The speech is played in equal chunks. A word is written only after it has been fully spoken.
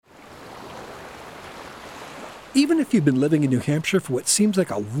Even if you've been living in New Hampshire for what seems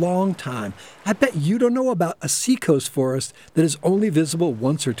like a long time, I bet you don't know about a seacoast forest that is only visible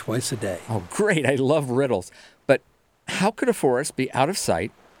once or twice a day. Oh, great. I love riddles. But how could a forest be out of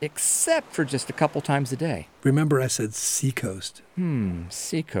sight except for just a couple times a day? Remember I said seacoast.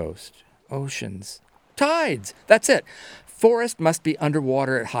 Seacoast, oceans, tides. That's it. Forest must be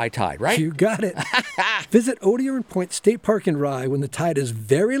underwater at high tide, right? You got it. Visit Odiorn Point State Park in Rye when the tide is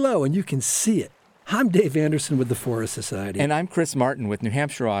very low and you can see it. I'm Dave Anderson with the Forest Society. And I'm Chris Martin with New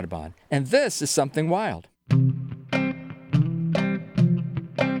Hampshire Audubon. And this is Something Wild.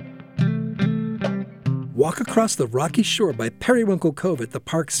 Walk across the rocky shore by Periwinkle Cove at the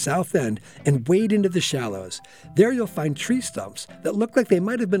park's south end and wade into the shallows. There you'll find tree stumps that look like they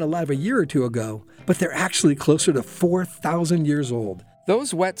might have been alive a year or two ago, but they're actually closer to 4,000 years old.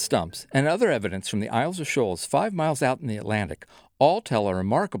 Those wet stumps and other evidence from the Isles of Shoals 5 miles out in the Atlantic all tell a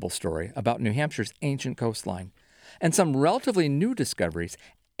remarkable story about New Hampshire's ancient coastline. And some relatively new discoveries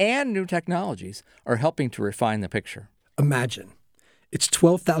and new technologies are helping to refine the picture. Imagine, it's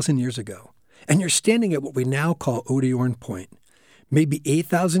 12,000 years ago, and you're standing at what we now call Odiorn Point. Maybe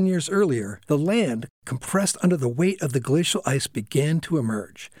 8,000 years earlier, the land, compressed under the weight of the glacial ice, began to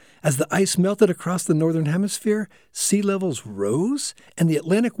emerge. As the ice melted across the northern hemisphere, sea levels rose, and the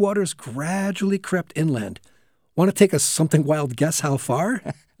Atlantic waters gradually crept inland. Want to take a something wild guess how far?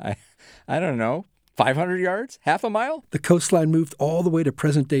 I don't know. 500 yards? Half a mile? The coastline moved all the way to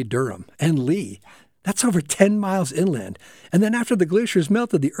present-day Durham and Lee. That's over 10 miles inland. And then after the glaciers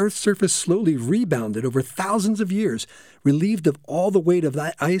melted, the Earth's surface slowly rebounded over thousands of years. Relieved of all the weight of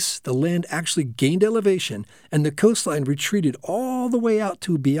that ice, the land actually gained elevation, and the coastline retreated all the way out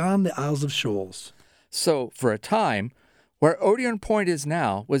to beyond the Isles of Shoals. So, for a time, where Odiorn Point is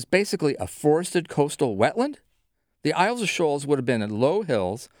now was basically a forested coastal wetland? The Isles of Shoals would have been low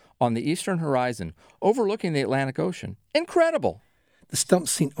hills on the eastern horizon, overlooking the Atlantic Ocean. Incredible! The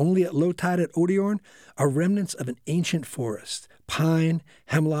stumps seen only at low tide at Odiorn are remnants of an ancient forest. Pine,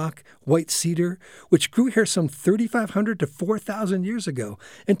 hemlock, white cedar, which grew here some 3,500 to 4,000 years ago,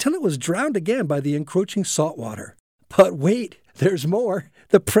 until it was drowned again by the encroaching saltwater. But wait, there's more.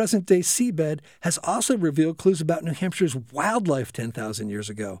 The present-day seabed has also revealed clues about New Hampshire's wildlife 10,000 years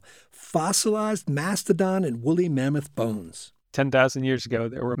ago. Fossilized mastodon and woolly mammoth bones. 10,000 years ago,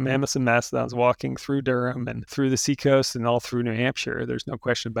 there were mammoths and mastodons walking through Durham and through the seacoast and all through New Hampshire. There's no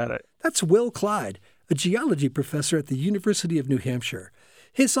question about it. That's Will Clyde, a geology professor at the University of New Hampshire.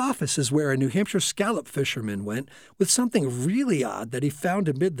 His office is where a New Hampshire scallop fisherman went with something really odd that he found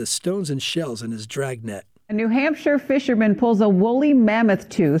amid the stones and shells in his drag net. A New Hampshire fisherman pulls a woolly mammoth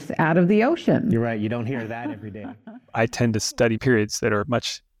tooth out of the ocean. You're right. You don't hear that every day. I tend to study periods that are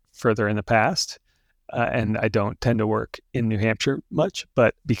much further in the past. And I don't tend to work in New Hampshire much,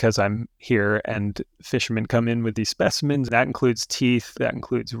 but because I'm here and fishermen come in with these specimens, that includes teeth, that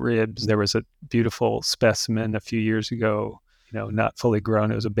includes ribs. There was a beautiful specimen a few years ago, not fully grown.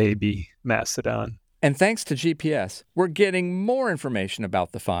 It was a baby mastodon. And thanks to GPS, we're getting more information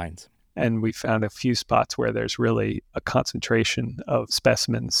about the finds. And we found a few spots where there's really a concentration of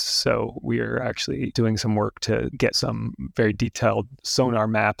specimens. So we are actually doing some work to get some very detailed sonar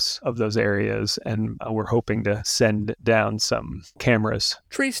maps of those areas. And we're hoping to send down some cameras.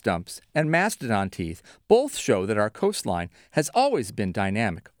 Tree stumps and mastodon teeth both show that our coastline has always been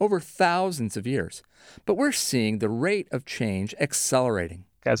dynamic over thousands of years. But we're seeing the rate of change accelerating.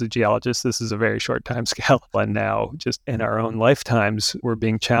 As a geologist, this is a very short time scale. And now, just in our own lifetimes, we're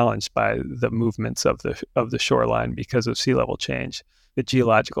being challenged by the movements of the shoreline because of sea level change. The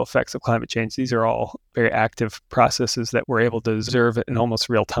geological effects of climate change, these are all very active processes that we're able to observe in almost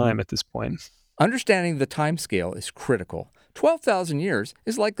real time at this point. Understanding the time scale is critical. 12,000 years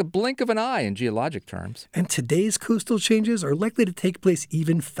is like the blink of an eye in geologic terms. And today's coastal changes are likely to take place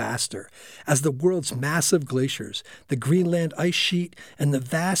even faster as the world's massive glaciers, the Greenland ice sheet, and the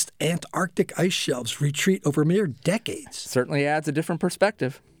vast Antarctic ice shelves retreat over mere decades. Certainly adds a different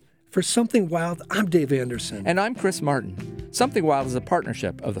perspective. For Something Wild, I'm Dave Anderson. And I'm Chris Martin. Something Wild is a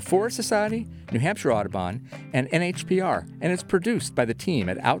partnership of the Forest Society, New Hampshire Audubon, and NHPR, and it's produced by the team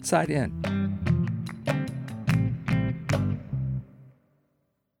at Outside In.